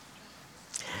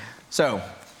So,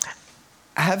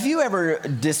 have you ever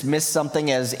dismissed something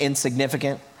as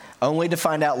insignificant, only to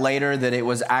find out later that it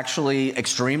was actually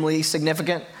extremely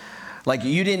significant? Like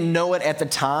you didn't know it at the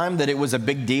time that it was a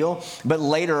big deal, but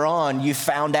later on you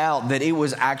found out that it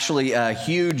was actually a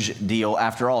huge deal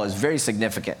after all. It's very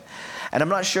significant. And I'm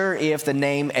not sure if the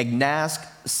name Ignaz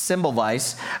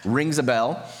Semmelweis rings a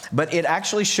bell, but it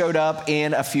actually showed up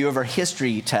in a few of our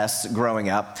history tests growing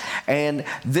up. And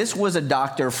this was a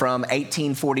doctor from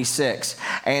 1846,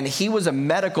 and he was a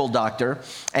medical doctor,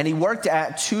 and he worked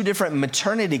at two different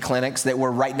maternity clinics that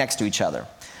were right next to each other.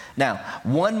 Now,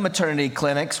 one maternity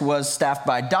clinic was staffed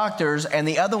by doctors, and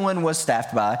the other one was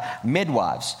staffed by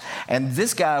midwives. And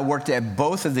this guy worked at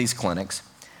both of these clinics,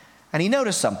 and he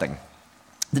noticed something.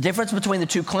 The difference between the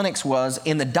two clinics was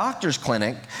in the doctor's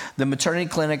clinic, the maternity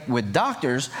clinic with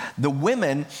doctors, the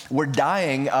women were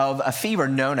dying of a fever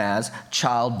known as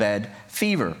childbed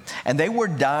fever. And they were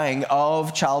dying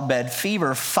of childbed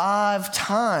fever 5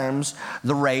 times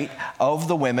the rate of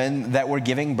the women that were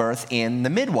giving birth in the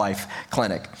midwife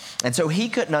clinic. And so he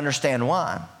couldn't understand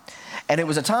why. And it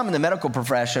was a time in the medical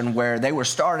profession where they were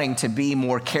starting to be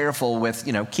more careful with,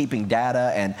 keeping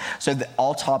data. And so the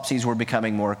autopsies were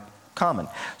becoming more common.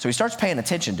 So he starts paying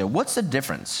attention to what's the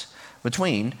difference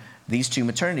between these two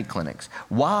maternity clinics.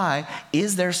 Why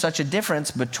is there such a difference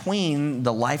between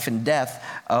the life and death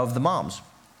of the moms?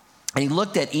 And he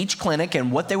looked at each clinic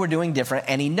and what they were doing different,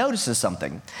 and he notices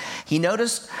something. He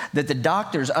noticed that the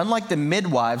doctors, unlike the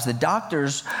midwives, the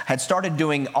doctors had started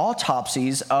doing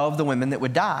autopsies of the women that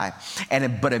would die.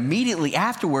 But immediately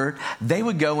afterward, they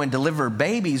would go and deliver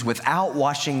babies without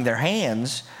washing their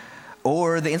hands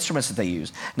or the instruments that they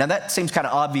use. Now that seems kind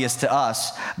of obvious to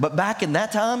us, but back in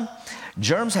that time,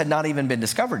 germs had not even been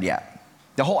discovered yet.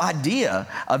 The whole idea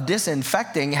of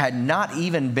disinfecting had not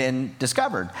even been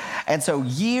discovered. And so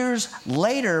years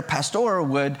later, Pasteur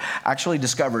would actually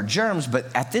discover germs,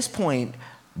 but at this point,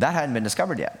 that hadn't been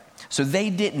discovered yet. So they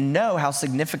didn't know how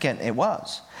significant it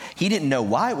was. He didn't know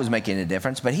why it was making a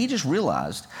difference, but he just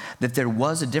realized that there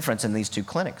was a difference in these two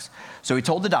clinics. So he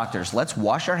told the doctors, let's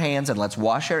wash our hands and let's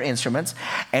wash our instruments,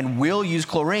 and we'll use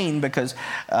chlorine because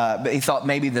he thought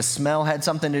maybe the smell had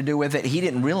something to do with it. He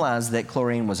didn't realize that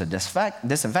chlorine was a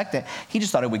disinfectant. He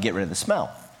just thought it would get rid of the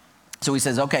smell. So he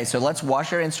says, okay, so let's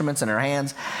wash our instruments and our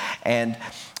hands. And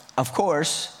of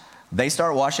course, they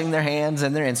start washing their hands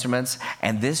and their instruments,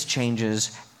 and this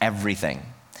changes everything.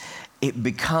 It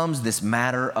becomes this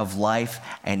matter of life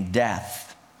and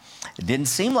death. It didn't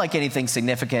seem like anything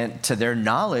significant to their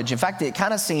knowledge. In fact, it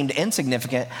kind of seemed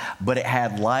insignificant, but it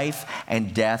had life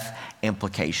and death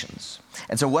implications.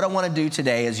 And so what I want to do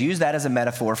today is use that as a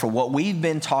metaphor for what we've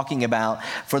been talking about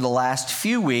for the last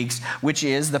few weeks, which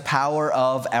is the power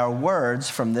of our words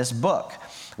from this book.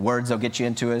 Words, they'll get you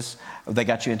into us, they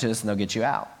got you into this, and they'll get you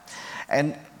out.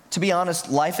 And to be honest,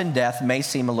 life and death may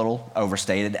seem a little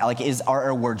overstated. Are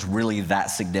our words really that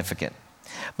significant?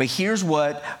 But here's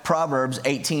what Proverbs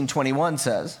 18:21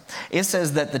 says. It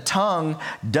says that the tongue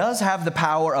does have the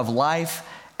power of life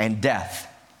and death.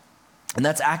 And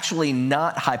that's actually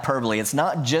not hyperbole. That's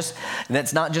not just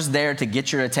there to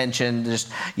get your attention, just,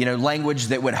 language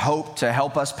that would hope to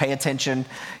help us pay attention,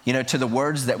 to the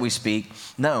words that we speak.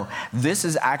 No, this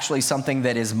is actually something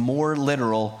that is more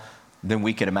literal than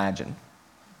we could imagine.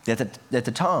 That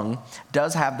the tongue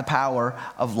does have the power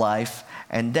of life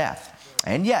and death.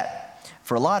 And yet,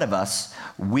 for a lot of us,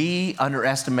 we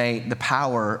underestimate the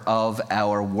power of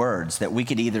our words, that we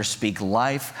could either speak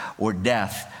life or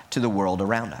death to the world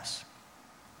around us.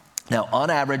 Now, on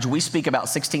average, we speak about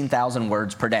 16,000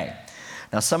 words per day.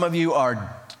 Now, some of you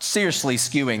are seriously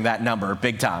skewing that number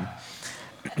big time.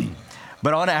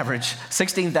 But on average,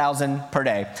 16,000 per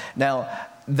day. Now,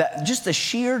 just the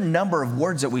sheer number of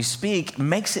words that we speak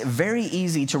makes it very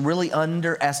easy to really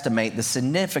underestimate the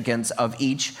significance of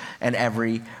each and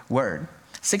every word.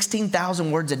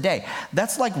 16,000 words a day.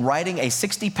 That's like writing a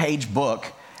 60-page book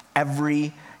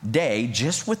every day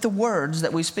just with the words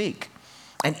that we speak.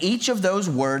 And each of those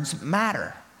words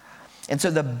matter. And so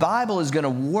the Bible is going to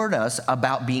warn us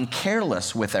about being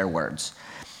careless with our words.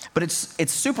 But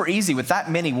it's super easy with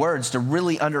that many words to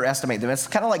really underestimate them. It's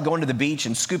kind of like going to the beach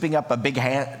and scooping up a big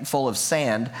handful of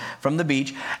sand from the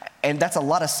beach, and that's a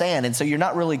lot of sand, and so you're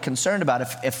not really concerned about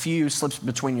if a few slips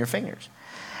between your fingers.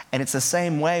 And it's the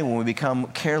same way when we become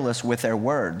careless with our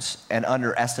words and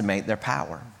underestimate their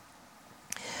power.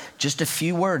 Just a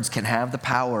few words can have the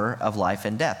power of life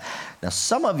and death. Now,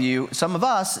 some of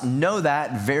us know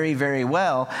that very, very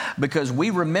well because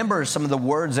we remember some of the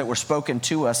words that were spoken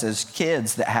to us as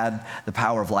kids that had the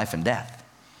power of life and death.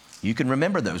 You can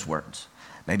remember those words.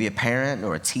 Maybe a parent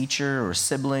or a teacher or a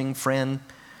sibling, friend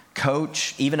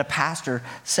coach, even a pastor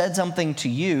said something to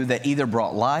you that either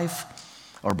brought life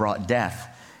or brought death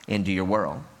into your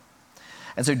world.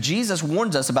 And so Jesus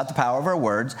warns us about the power of our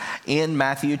words in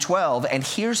Matthew 12. And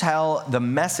here's how the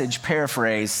Message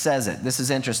paraphrase says it. This is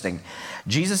interesting.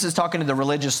 Jesus is talking to the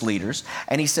religious leaders,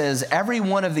 and he says, every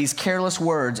one of these careless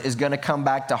words is going to come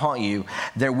back to haunt you.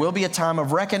 There will be a time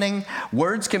of reckoning.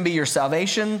 Words can be your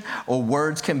salvation, or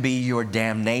words can be your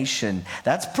damnation.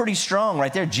 That's pretty strong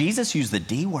right there. Jesus used the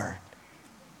D word.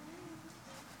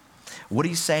 What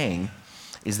he's saying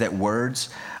is that words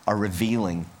are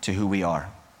revealing to who we are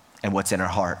and what's in our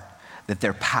heart, that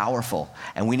they're powerful,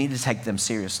 and we need to take them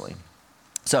seriously.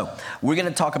 So we're going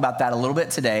to talk about that a little bit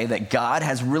today, that God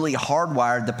has really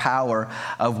hardwired the power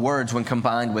of words when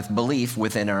combined with belief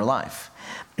within our life.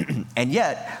 And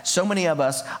yet, so many of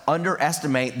us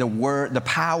underestimate the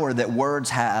power that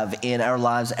words have in our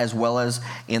lives as well as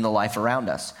in the life around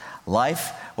us.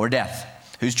 Life or death.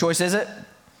 Whose choice is it?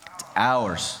 It's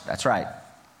ours. That's right.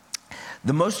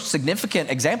 The most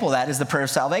significant example of that is the prayer of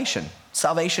salvation.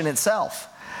 Salvation itself.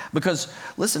 Because,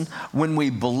 listen, when we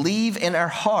believe in our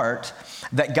heart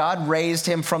that God raised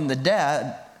him from the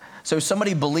dead, so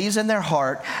somebody believes in their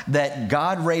heart that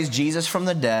God raised Jesus from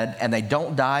the dead, and they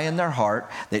don't die in their heart,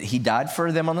 that he died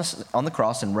for them on the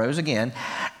cross and rose again,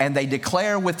 and they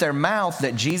declare with their mouth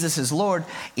that Jesus is Lord.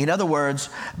 In other words,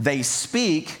 they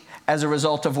speak as a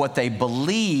result of what they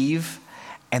believe,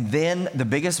 and then the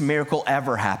biggest miracle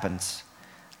ever happens.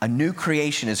 A new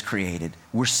creation is created.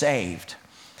 We're saved.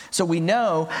 So we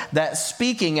know that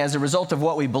speaking as a result of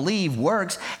what we believe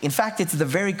works. In fact, it's the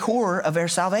very core of our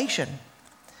salvation.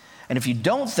 And if you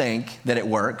don't think that it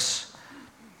works,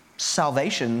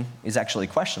 salvation is actually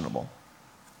questionable.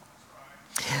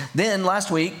 Then last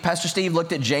week, Pastor Steve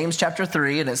looked at James chapter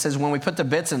 3, and it says, when we put the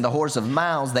bits in the horse of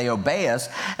mouths, they obey us,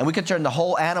 and we could turn the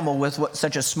whole animal with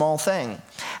such a small thing.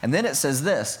 And then it says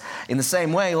this, in the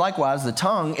same way, likewise, the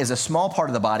tongue is a small part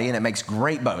of the body, and it makes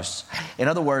great boasts. In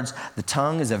other words, the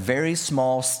tongue is a very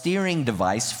small steering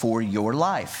device for your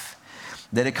life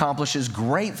that accomplishes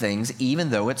great things even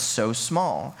though it's so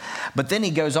small. But then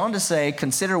he goes on to say,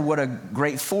 consider what a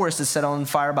great forest is set on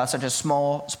fire by such a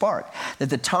small spark, that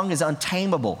the tongue is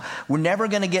untamable. We're never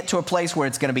going to get to a place where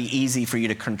it's going to be easy for you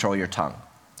to control your tongue.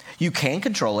 You can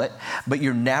control it, but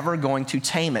you're never going to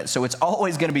tame it. So it's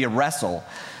always going to be a wrestle,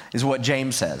 is what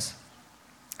James says.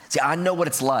 See, I know what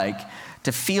it's like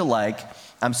to feel like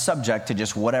I'm subject to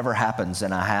just whatever happens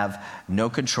and I have no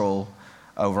control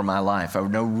over my life, or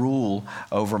no rule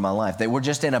over my life. That we're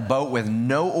just in a boat with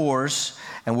no oars,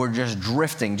 and we're just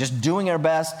drifting, just doing our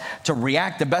best to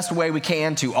react the best way we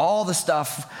can to all the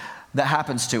stuff that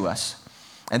happens to us.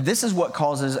 And this is what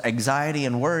causes anxiety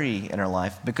and worry in our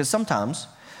life, because sometimes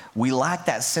we lack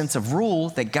that sense of rule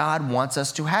that God wants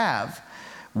us to have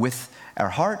with our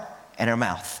heart and our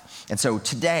mouth. And so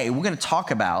today we're going to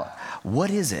talk about, what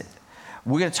is it?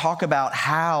 We're going to talk about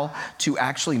how to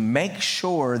actually make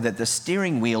sure that the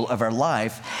steering wheel of our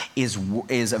life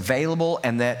is available,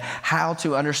 and that how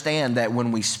to understand that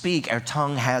when we speak, our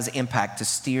tongue has impact to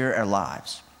steer our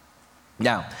lives.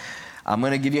 Now, I'm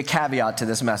going to give you a caveat to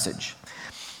this message.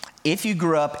 If you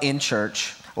grew up in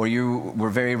church or you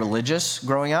were very religious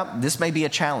growing up, this may be a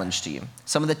challenge to you.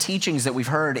 Some of the teachings that we've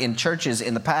heard in churches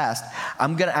in the past,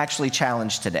 I'm going to actually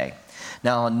challenge today.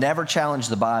 Now, I'll never challenge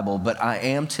the Bible, but I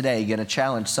am today going to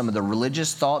challenge some of the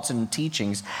religious thoughts and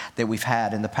teachings that we've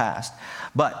had in the past.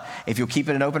 But if you'll keep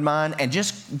it an open mind and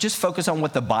just focus on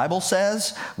what the Bible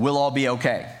says, we'll all be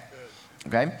okay.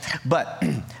 Okay? But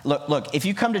look, if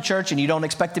you come to church and you don't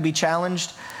expect to be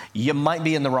challenged, you might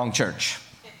be in the wrong church.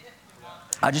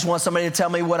 I just want somebody to tell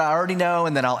me what I already know,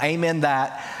 and then I'll amen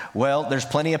that. Well, there's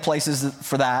plenty of places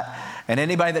for that. And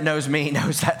anybody that knows me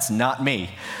knows that's not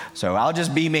me. So I'll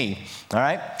just be me, all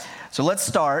right? So let's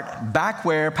start back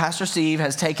where Pastor Steve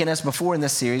has taken us before in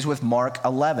this series with Mark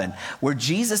 11, where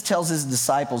Jesus tells his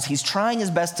disciples he's trying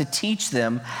his best to teach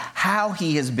them how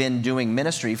he has been doing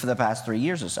ministry for the past 3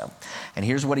 years or so. And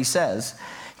here's what he says.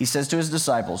 He says to his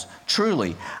disciples,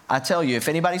 truly, I tell you, if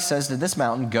anybody says to this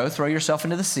mountain, go throw yourself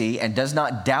into the sea, and does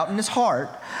not doubt in his heart,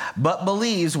 but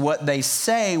believes what they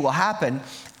say will happen,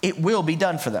 it will be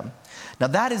done for them. Now,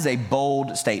 that is a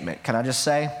bold statement. Can I just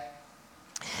say?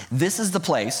 This is the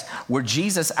place where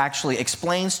Jesus actually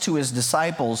explains to his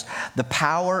disciples the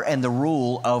power and the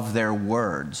rule of their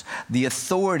words, the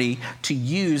authority to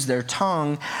use their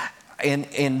tongue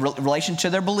in relation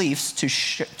to their beliefs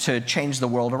to change the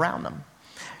world around them.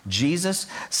 Jesus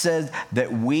said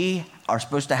that we are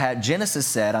supposed to have,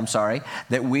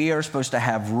 that we are supposed to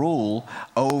have rule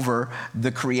over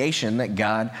the creation that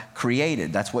God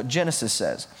created. That's what Genesis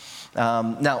says.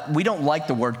 Now, we don't like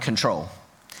the word control.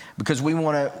 because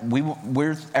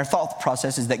our thought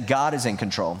process is that God is in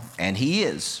control, and he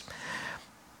is.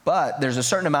 But there's a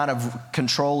certain amount of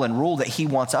control and rule that he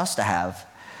wants us to have.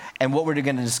 And what we're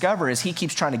going to discover is he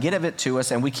keeps trying to give it to us,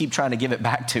 and we keep trying to give it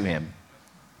back to him.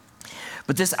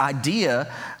 But this idea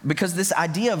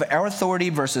of our authority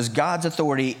versus God's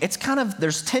authority, it's kind of,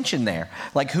 there's tension there.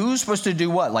 Like, who's supposed to do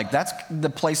what? Like, that's the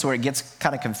place where it gets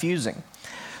kind of confusing.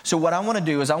 So what I want to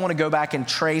do is I want to go back and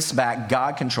trace back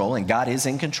God control, and God is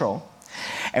in control.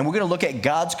 And we're going to look at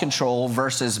God's control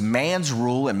versus man's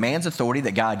rule and man's authority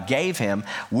that God gave him.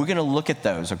 We're going to look at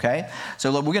those, okay?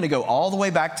 So we're going to go all the way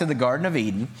back to the Garden of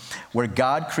Eden, where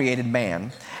God created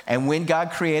man. And when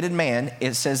God created man,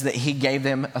 it says that he gave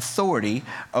them authority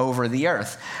over the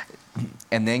earth.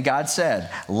 And then God said,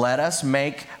 let us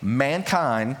make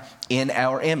mankind in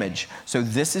our image. So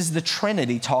this is the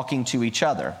Trinity talking to each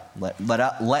other. Let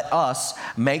us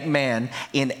make man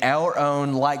in our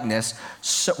own likeness.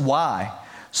 So, why?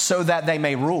 So that they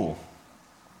may rule.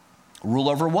 Rule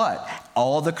over what?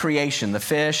 All the creation, the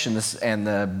fish and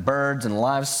the birds and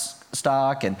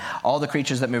livestock and all the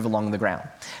creatures that move along the ground.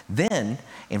 Then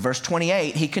in verse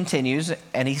 28, he continues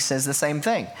and he says the same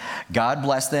thing. God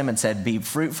blessed them and said, be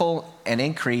fruitful and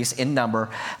increase in number,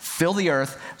 fill the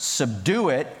earth, subdue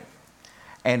it,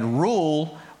 and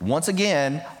rule, once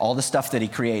again, all the stuff that he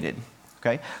created.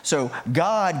 Okay? So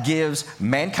God gives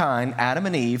mankind, Adam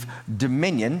and Eve,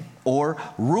 dominion or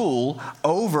rule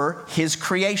over his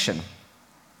creation.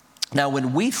 Now,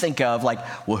 when we think of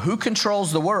who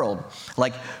controls the world?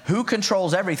 Like, who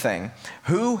controls everything?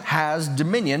 Who has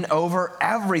dominion over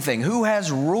everything? Who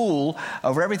has rule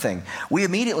over everything? We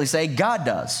immediately say God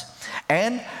does.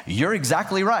 And you're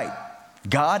exactly right.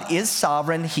 God is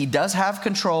sovereign. He does have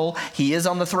control. He is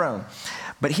on the throne.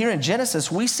 But here in Genesis,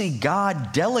 we see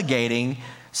God delegating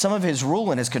some of his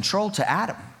rule and his control to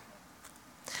Adam.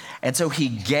 And so he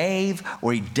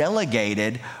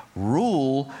delegated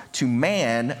rule to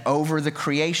man over the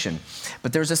creation.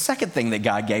 But there's a second thing that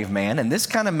God gave man, and this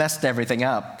kind of messed everything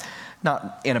up,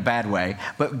 not in a bad way,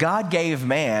 but God gave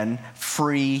man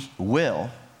free will.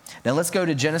 Now let's go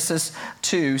to Genesis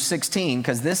 2:16,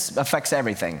 because this affects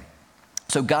everything.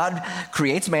 So God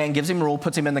creates man, gives him rule,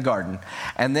 puts him in the garden.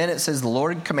 And then it says, the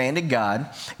Lord commanded God,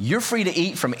 you're free to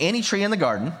eat from any tree in the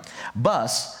garden,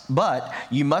 but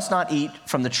you must not eat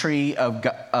from the tree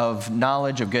of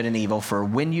knowledge of good and evil, for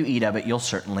when you eat of it, you'll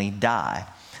certainly die.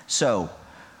 So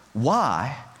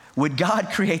why would God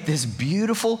create this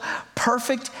beautiful,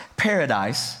 perfect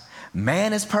paradise?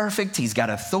 Man is perfect. He's got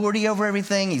authority over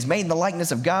everything. He's made in the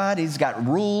likeness of God. He's got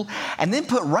rule. And then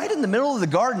put right in the middle of the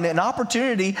garden an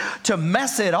opportunity to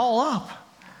mess it all up.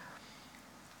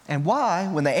 And why,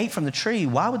 when they ate from the tree,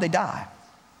 why would they die?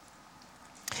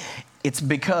 It's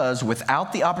because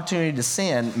without the opportunity to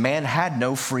sin, man had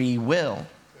no free will.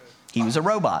 He was a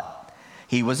robot.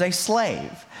 He was a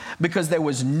slave because there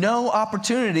was no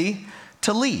opportunity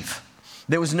to leave.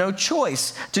 There was no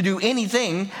choice to do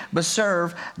anything but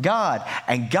serve God.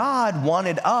 And God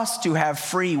wanted us to have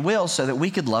free will so that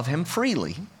we could love him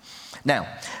freely. Now,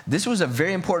 this was a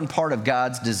very important part of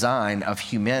God's design of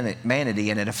humanity,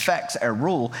 and it affects our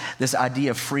rule, this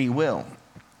idea of free will.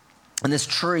 And this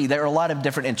tree, there are a lot of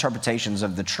different interpretations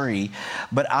of the tree,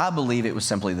 but I believe it was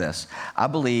simply this. I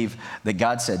believe that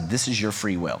God said, this is your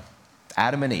free will.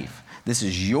 Adam and Eve, this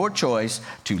is your choice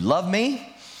to love me.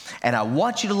 And I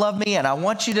want you to love me, and I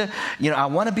want you to, I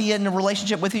want to be in a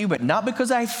relationship with you, but not because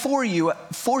I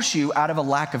force you out of a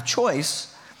lack of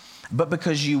choice, but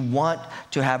because you want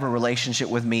to have a relationship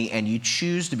with me, and you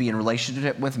choose to be in a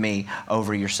relationship with me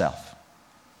over yourself.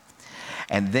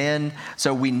 And then,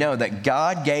 so we know that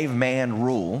God gave man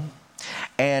rule,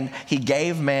 and he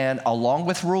gave man, along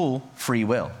with rule, free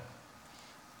will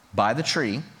by the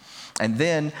tree. And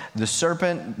then the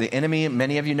serpent, the enemy,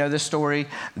 many of you know this story,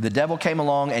 the devil came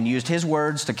along and used his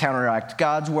words to counteract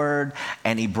God's word,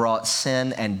 and he brought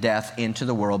sin and death into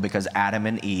the world because Adam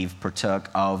and Eve partook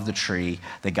of the tree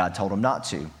that God told them not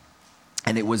to.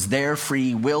 And it was their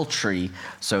free will tree,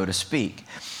 so to speak.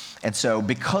 And so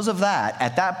because of that,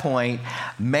 at that point,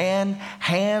 man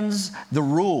hands the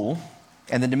rule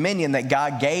and the dominion that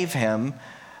God gave him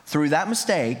through that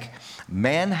mistake.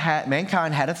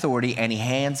 Mankind had authority, and he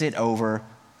hands it over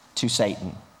to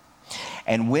Satan.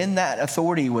 And when that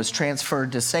authority was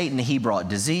transferred to Satan, he brought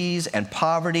disease and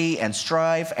poverty and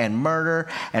strife and murder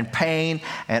and pain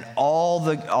and all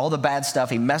the bad stuff.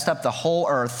 He messed up the whole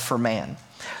earth for man.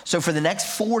 So for the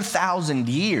next 4,000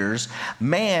 years,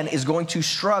 man is going to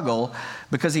struggle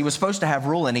because he was supposed to have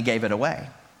rule and he gave it away.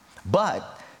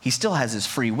 But he still has his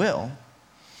free will.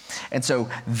 And so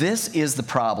this is the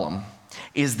problem,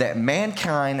 is that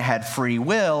mankind had free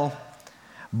will,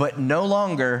 but no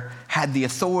longer had the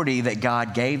authority that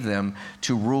God gave them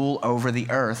to rule over the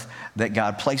earth that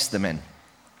God placed them in.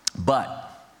 But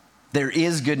there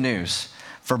is good news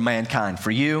for mankind,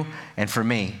 for you and for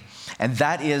me. And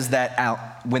that is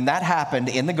that when that happened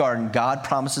in the garden, God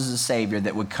promises a Savior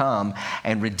that would come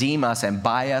and redeem us and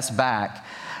buy us back,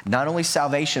 not only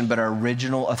salvation, but our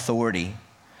original authority,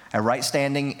 our right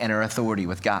standing and our authority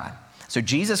with God. So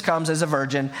Jesus comes as a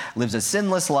virgin, lives a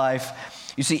sinless life.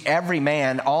 You see, every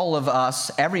man, all of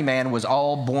us, every man was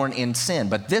all born in sin.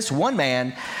 But this one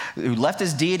man who left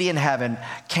his deity in heaven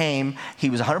came, he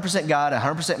was 100% God,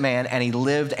 100% man, and he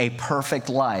lived a perfect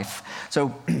life.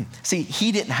 So, see,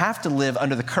 he didn't have to live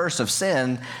under the curse of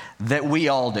sin that we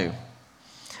all do,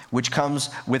 which comes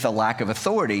with a lack of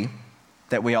authority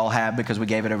that we all have because we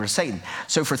gave it over to Satan.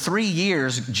 So for 3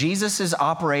 years, Jesus is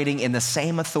operating in the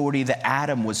same authority that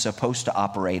Adam was supposed to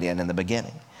operate in the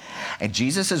beginning. And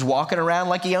Jesus is walking around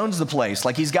like he owns the place,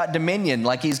 like he's got dominion,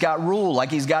 like he's got rule, like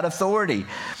he's got authority.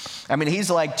 I mean, he's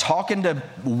like talking to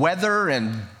weather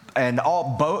and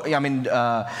all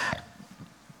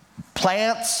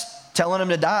plants, telling them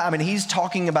to die. I mean, he's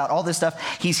talking about all this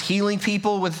stuff. He's healing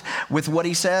people with what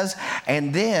he says.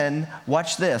 And then,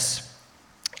 watch this.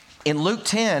 In Luke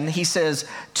 10, he says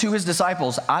to his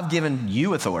disciples, I've given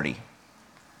you authority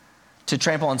to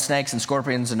trample on snakes and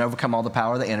scorpions and overcome all the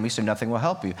power of the enemy, so nothing will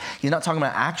help you. He's not talking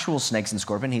about actual snakes and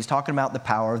scorpions. He's talking about the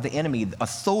power of the enemy,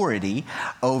 authority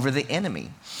over the enemy.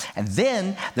 And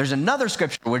then there's another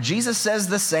scripture where Jesus says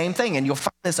the same thing, and you'll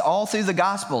find this all through the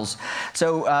Gospels.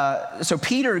 So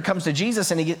Peter comes to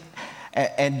Jesus,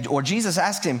 or Jesus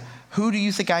asks him, who do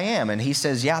you think I am? And he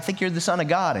says, yeah, I think you're the Son of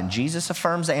God. And Jesus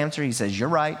affirms the answer. He says, you're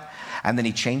right. And then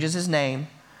he changes his name.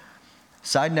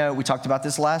 Side note, we talked about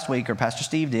this last week, or Pastor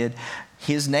Steve did.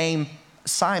 His name,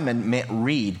 Simon, meant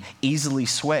reed, easily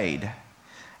swayed.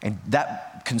 And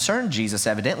that concerned Jesus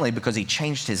evidently because he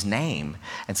changed his name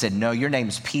and said, no, your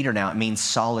name's Peter now. It means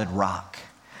solid rock.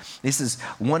 This is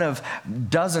one of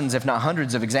dozens, if not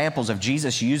hundreds, of examples of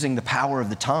Jesus using the power of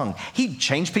the tongue. He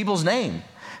changed people's name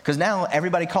because now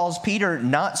everybody calls Peter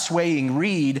not swaying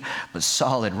reed, but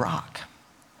solid rock.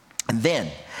 And then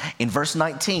in verse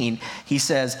 19, he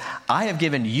says, I have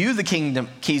given you the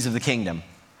keys of the kingdom.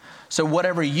 So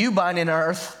whatever you bind in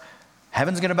earth,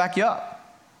 heaven's going to back you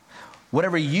up.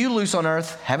 Whatever you loose on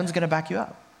earth, heaven's going to back you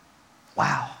up.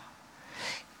 Wow.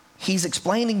 He's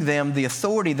explaining them the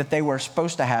authority that they were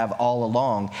supposed to have all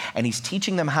along, and he's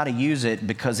teaching them how to use it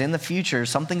because in the future,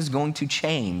 something's going to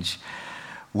change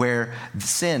where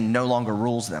sin no longer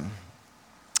rules them.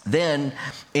 Then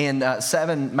in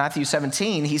Matthew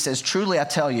 17, he says, truly I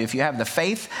tell you, if you have the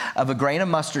faith of a grain of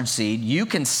mustard seed, you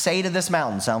can say to this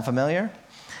mountain, sound familiar?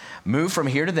 Move from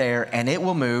here to there, and it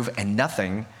will move, and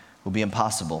nothing will be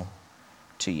impossible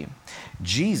to you.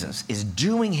 Jesus is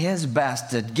doing his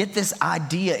best to get this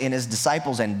idea in his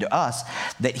disciples and to us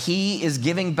that he is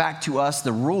giving back to us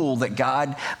the rule that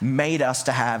God made us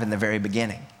to have in the very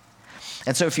beginning.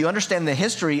 And so if you understand the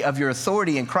history of your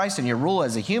authority in Christ and your rule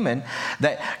as a human,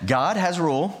 that God has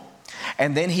rule,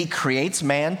 and then he creates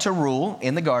man to rule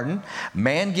in the garden.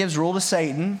 Man gives rule to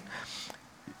Satan.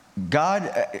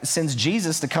 God sends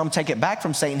Jesus to come take it back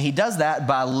from Satan. He does that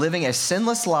by living a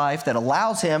sinless life that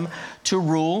allows him to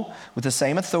rule with the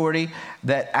same authority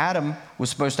that Adam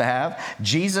was supposed to have.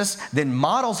 Jesus then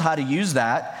models how to use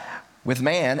that with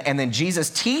man, and then Jesus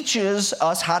teaches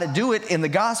us how to do it in the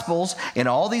Gospels, in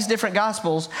all these different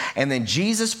Gospels, and then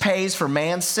Jesus pays for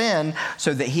man's sin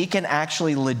so that he can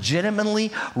actually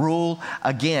legitimately rule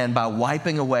again by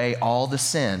wiping away all the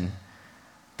sin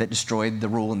that destroyed the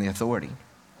rule and the authority.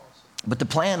 But the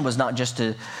plan was not just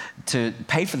to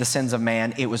pay for the sins of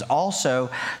man, it was also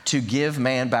to give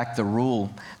man back the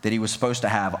rule that he was supposed to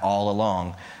have all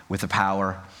along with the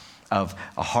power of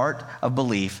a heart of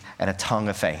belief and a tongue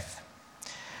of faith.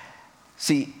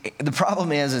 See, the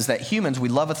problem is that humans, we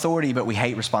love authority, but we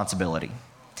hate responsibility.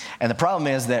 And the problem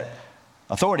is that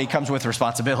authority comes with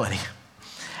responsibility.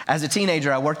 As a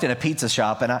teenager, I worked in a pizza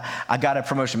shop, and I got a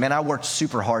promotion. Man, I worked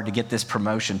super hard to get this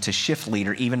promotion to shift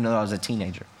leader, even though I was a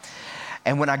teenager.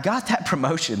 And when I got that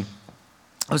promotion,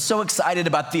 I was so excited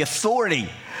about the authority.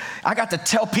 I got to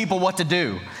tell people what to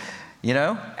do, you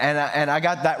know, and I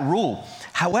got that rule.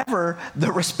 However,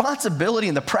 the responsibility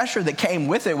and the pressure that came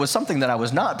with it was something that I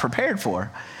was not prepared for.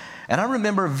 And I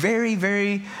remember very,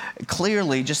 very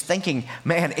clearly just thinking,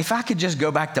 man, if I could just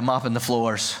go back to mopping the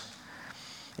floors,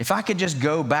 if I could just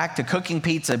go back to cooking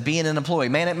pizza, being an employee,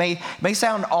 man, it may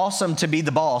sound awesome to be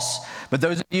the boss, but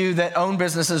those of you that own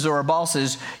businesses or are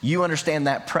bosses, you understand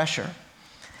that pressure.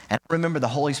 And I remember the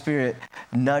Holy Spirit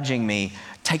nudging me,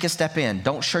 take a step in,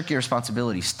 don't shirk your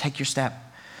responsibilities, take your step.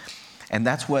 And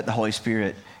that's what the Holy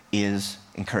Spirit is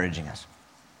encouraging us.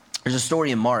 There's a story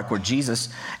in Mark where Jesus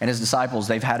and his disciples,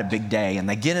 they've had a big day, and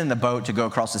they get in the boat to go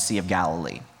across the Sea of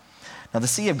Galilee. Now, the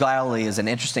Sea of Galilee is an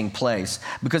interesting place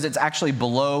because it's actually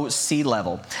below sea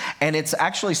level, and it's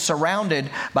actually surrounded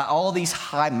by all these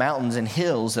high mountains and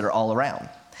hills that are all around.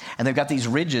 And they've got these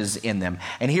ridges in them.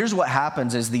 And here's what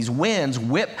happens is these winds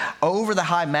whip over the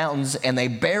high mountains, and they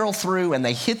barrel through, and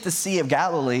they hit the Sea of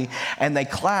Galilee, and they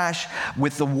clash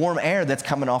with the warm air that's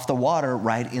coming off the water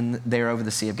right in there over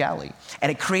the Sea of Galilee.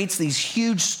 And it creates these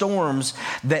huge storms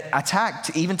that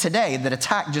attack, even today, that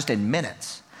attack just in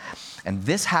minutes. And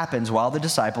this happens while the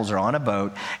disciples are on a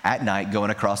boat at night going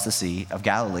across the Sea of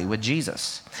Galilee with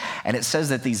Jesus. And it says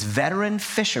that these veteran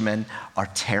fishermen are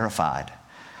terrified.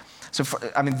 So,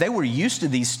 they were used to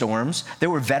these storms. They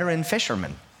were veteran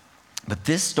fishermen. But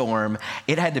this storm,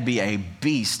 it had to be a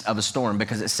beast of a storm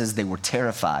because it says they were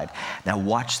terrified. Now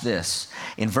watch this.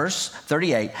 In verse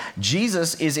 38,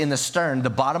 Jesus is in the stern, the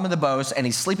bottom of the boat, and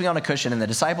he's sleeping on a cushion, and the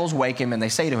disciples wake him, and they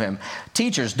say to him,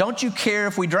 "Teachers, don't you care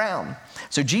if we drown?"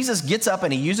 So Jesus gets up,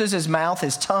 and he uses his mouth,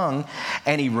 his tongue,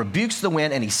 and he rebukes the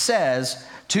wind, and he says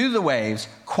to the waves,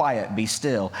 "Quiet, be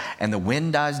still." And the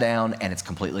wind dies down, and it's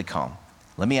completely calm.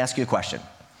 Let me ask you a question.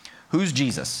 Who's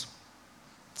Jesus?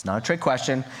 It's not a trick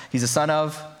question. He's the son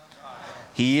of?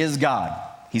 He is God.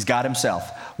 He's God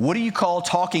himself. What do you call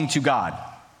talking to God?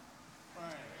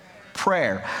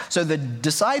 Prayer. So the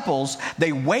disciples,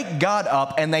 they wake God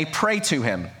up and they pray to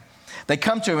him. They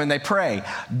come to him and they pray,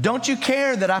 "Don't you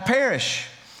care that I perish?"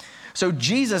 So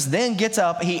Jesus then gets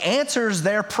up, he answers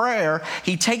their prayer,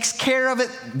 he takes care of it,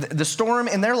 the storm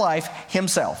in their life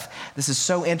himself. This is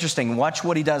so interesting. Watch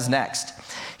what he does next.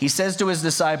 He says to his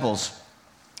disciples,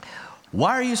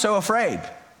 "Why are you so afraid?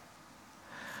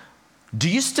 Do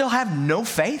you still have no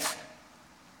faith?"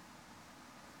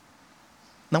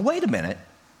 Now wait a minute.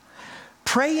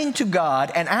 Praying to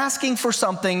God and asking for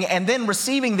something and then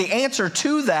receiving the answer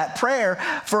to that prayer,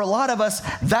 for a lot of us,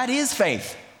 that is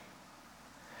faith.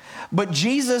 But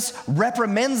Jesus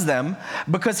reprimands them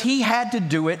because he had to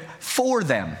do it for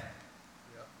them.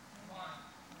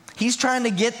 He's trying to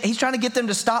get them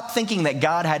to stop thinking that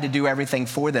God had to do everything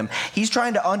for them. He's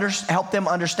trying to help them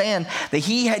understand that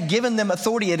he had given them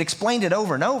authority. He had explained it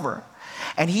over and over.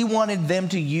 And he wanted them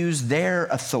to use their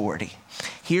authority.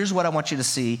 Here's what I want you to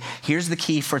see. Here's the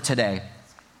key for today.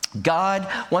 God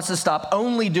wants to stop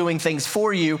only doing things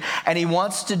for you, and he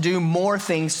wants to do more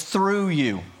things through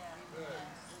you.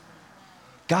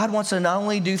 God wants to not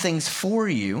only do things for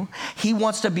you, he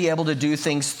wants to be able to do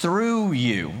things through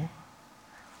you.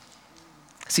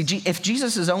 See, if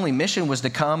Jesus' only mission was to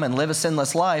come and live a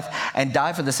sinless life and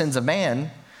die for the sins of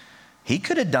man, he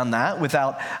could have done that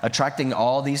without attracting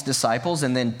all these disciples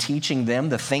and then teaching them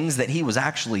the things that he was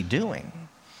actually doing.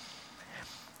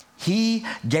 He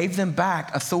gave them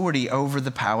back authority over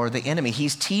the power of the enemy.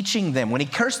 He's teaching them. When he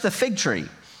cursed the fig tree,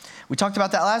 we talked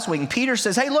about that last week, and Peter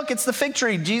says, "Hey, look, it's the fig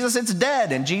tree. Jesus, it's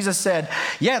dead." And Jesus said,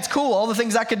 "Yeah, it's cool, all the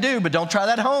things I could do, but don't try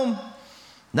that at home."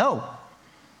 No.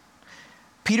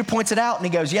 Peter points it out and he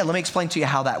goes, "Yeah, let me explain to you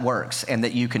how that works and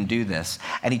that you can do this."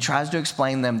 And he tries to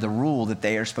explain them the rule that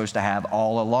they are supposed to have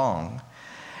all along.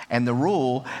 And the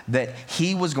rule that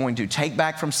he was going to take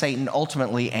back from Satan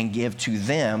ultimately and give to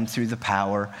them through the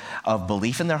power of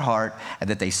belief in their heart and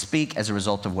that they speak as a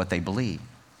result of what they believe.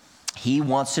 He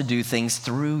wants to do things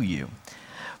through you.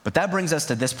 But that brings us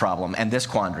to this problem and this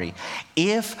quandary.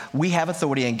 If we have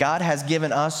authority and God has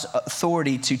given us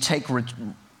authority to take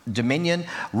dominion,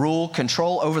 rule,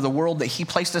 control over the world that he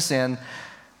placed us in,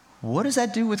 what does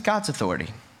that do with God's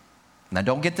authority? Now,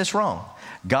 don't get this wrong.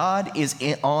 God is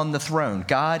on the throne.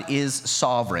 God is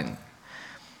sovereign.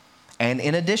 And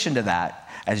in addition to that,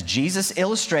 as Jesus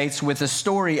illustrates with the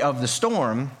story of the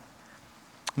storm,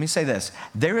 let me say this.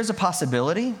 There is a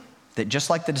possibility that just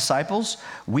like the disciples,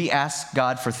 we ask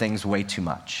God for things way too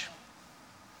much.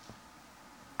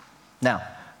 Now,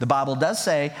 the Bible does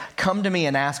say, "Come to me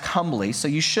and ask humbly," so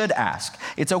you should ask.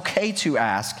 It's okay to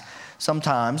ask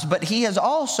sometimes, but he has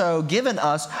also given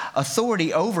us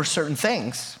authority over certain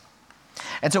things.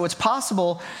 And so it's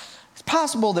possible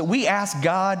that we ask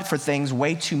God for things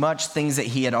way too much, things that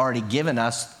he had already given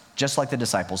us, just like the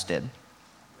disciples did.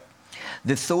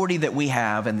 The authority that we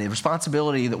have and the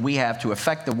responsibility that we have to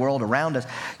affect the world around us.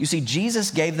 You see,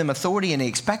 Jesus gave them authority and he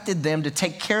expected them to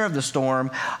take care of the storm,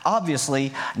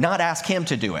 obviously, not ask him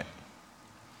to do it.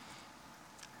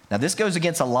 Now, this goes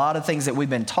against a lot of things that we've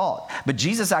been taught, but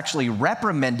Jesus actually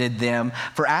reprimanded them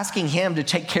for asking him to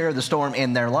take care of the storm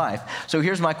in their life. So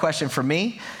here's my question for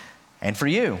me and for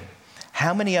you.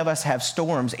 How many of us have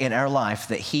storms in our life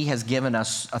that he has given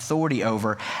us authority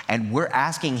over, and we're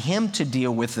asking him to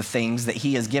deal with the things that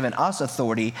he has given us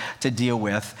authority to deal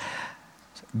with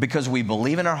because we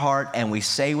believe in our heart and we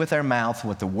say with our mouth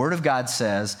what the Word of God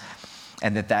says,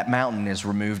 and that mountain is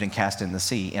removed and cast in the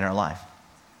sea in our life?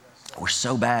 We're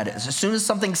so bad. As soon as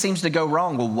something seems to go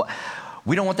wrong, well,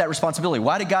 we don't want that responsibility.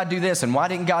 Why did God do this and why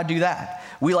didn't God do that?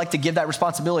 We like to give that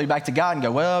responsibility back to God and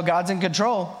go, well, God's in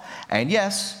control. And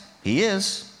yes, he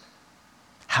is.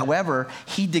 However,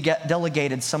 he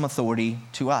delegated some authority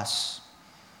to us.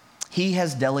 He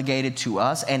has delegated to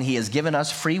us, and he has given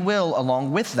us free will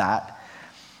along with that.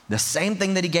 The same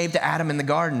thing that he gave to Adam in the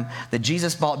garden that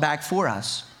Jesus bought back for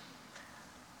us.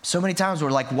 So many times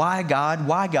we're like, why God?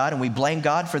 Why God? And we blame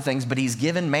God for things, but he's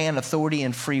given man authority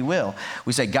and free will.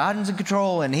 We say God is in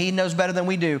control and he knows better than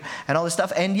we do and all this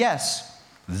stuff. And yes,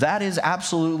 that is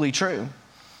absolutely true.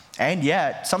 And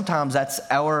yet, sometimes that's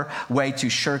our way to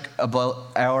shirk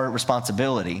our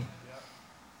responsibility.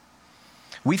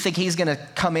 We think he's going to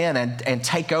come in and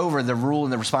take over the rule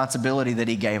and the responsibility that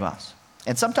he gave us.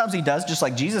 And sometimes he does, just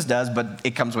like Jesus does, but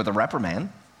it comes with a reprimand.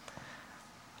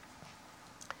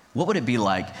 What would it be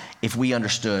like if we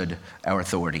understood our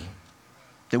authority?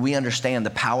 That we understand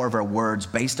the power of our words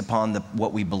based upon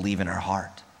what we believe in our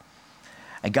heart?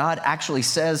 And God actually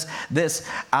says this,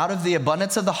 out of the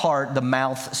abundance of the heart, the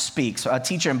mouth speaks. A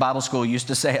teacher in Bible school used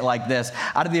to say it like this: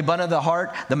 out of the abundance of the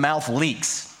heart, the mouth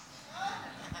leaks.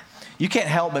 You can't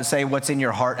help but say what's in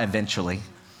your heart eventually.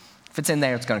 If it's in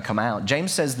there, it's going to come out.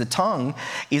 James says the tongue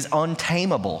is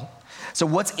untamable. So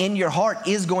what's in your heart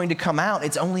is going to come out.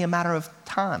 It's only a matter of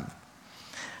time.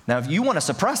 Now, if you want to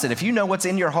suppress it, if you know what's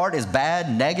in your heart is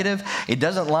bad, negative, it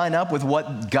doesn't line up with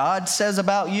what God says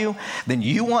about you, then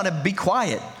you want to be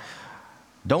quiet.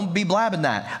 Don't be blabbing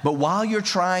that. But while you're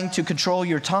trying to control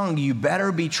your tongue, you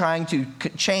better be trying to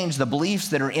change the beliefs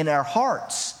that are in our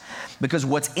hearts, because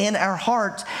what's in our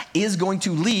hearts is going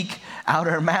to leak out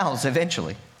our mouths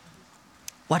eventually.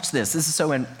 Watch this. This is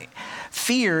so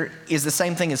fear is the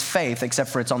same thing as faith, except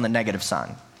for it's on the negative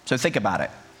side. So think about it.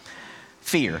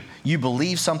 Fear. You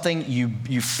believe something,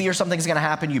 you fear something's going to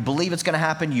happen, you believe it's going to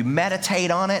happen, you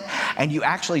meditate on it, and you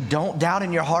actually don't doubt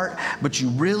in your heart, but you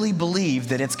really believe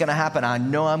that it's going to happen. I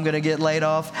know I'm going to get laid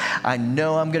off. I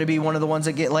know I'm going to be one of the ones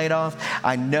that get laid off.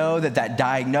 I know that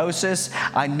diagnosis,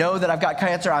 I know that I've got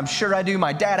cancer. I'm sure I do.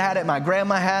 My dad had it, my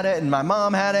grandma had it, and my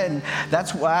mom had it, and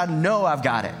that's why I know I've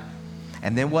got it.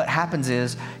 And then what happens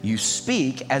is you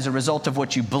speak as a result of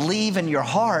what you believe in your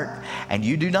heart, and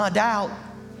you do not doubt.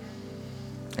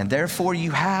 And therefore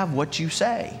you have what you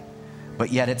say,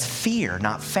 but yet it's fear,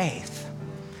 not faith.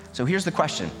 So here's the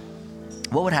question.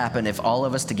 What would happen if all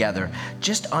of us together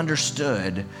just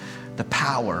understood the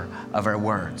power of our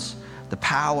words, the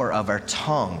power of our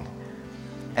tongue,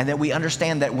 and that we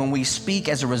understand that when we speak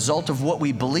as a result of what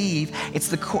we believe,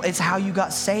 it's how you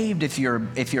got saved if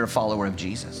you're a follower of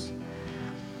Jesus.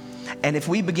 And if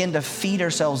we begin to feed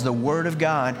ourselves the Word of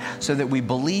God so that we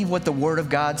believe what the Word of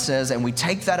God says, and we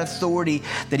take that authority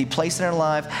that He placed in our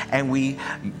life and we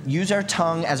use our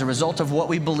tongue as a result of what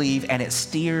we believe, and it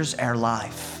steers our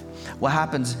life. What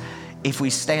happens if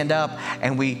we stand up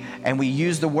and we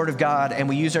use the Word of God and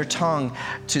we use our tongue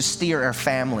to steer our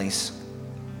families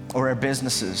or our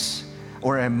businesses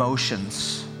or our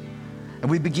emotions? And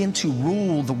we begin to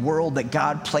rule the world that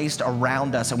God placed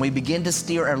around us, and we begin to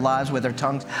steer our lives with our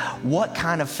tongues. What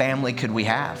kind of family could we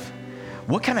have?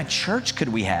 What kind of church could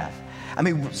we have? I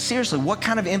mean, seriously, what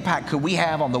kind of impact could we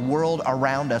have on the world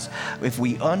around us if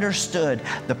we understood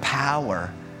the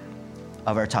power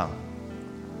of our tongue?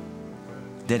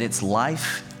 That it's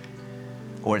life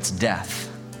or it's death.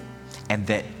 And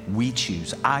that we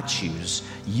choose, I choose,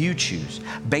 you choose,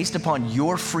 based upon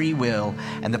your free will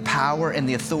and the power and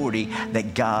the authority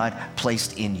that God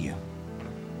placed in you.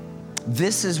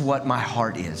 This is what my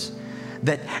heart is.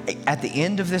 That at the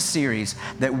end of this series,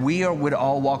 that we would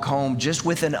all walk home just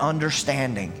with an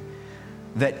understanding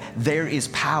that there is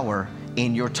power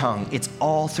in your tongue. It's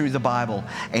all through the Bible,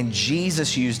 and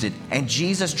Jesus used it, and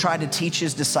Jesus tried to teach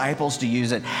his disciples to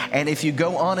use it. And if you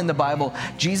go on in the Bible,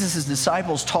 Jesus'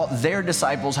 disciples taught their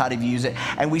disciples how to use it,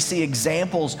 and we see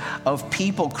examples of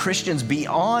people, Christians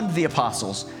beyond the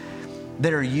apostles,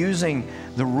 that are using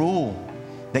the rule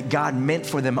that God meant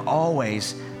for them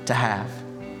always to have.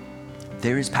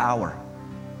 There is power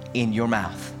in your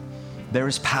mouth. There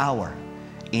is power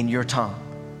in your tongue.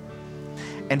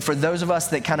 And for those of us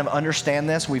that kind of understand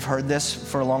this, we've heard this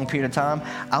for a long period of time,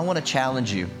 I want to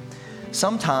challenge you.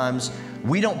 Sometimes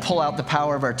we don't pull out the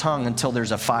power of our tongue until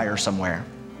there's a fire somewhere.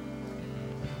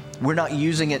 We're not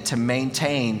using it to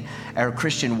maintain our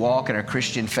Christian walk and our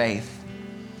Christian faith.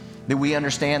 that we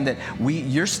understand that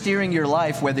you're steering your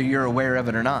life whether you're aware of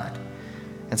it or not.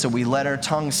 And so we let our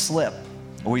tongue slip,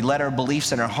 or we let our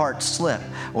beliefs in our heart slip,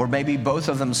 or maybe both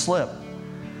of them slip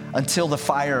until the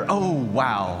fire, oh,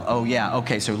 wow, oh, yeah,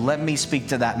 okay, so let me speak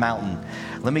to that mountain.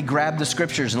 Let me grab the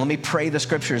scriptures and let me pray the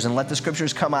scriptures and let the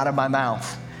scriptures come out of my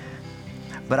mouth.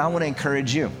 But I want to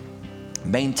encourage you,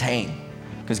 maintain,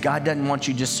 because God doesn't want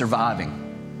you just surviving.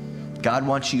 God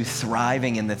wants you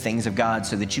thriving in the things of God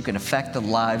so that you can affect the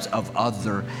lives of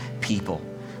other people.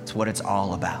 It's what it's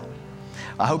all about.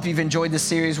 I hope you've enjoyed this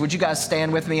series. Would you guys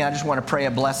stand with me? I just want to pray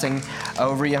a blessing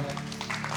over you.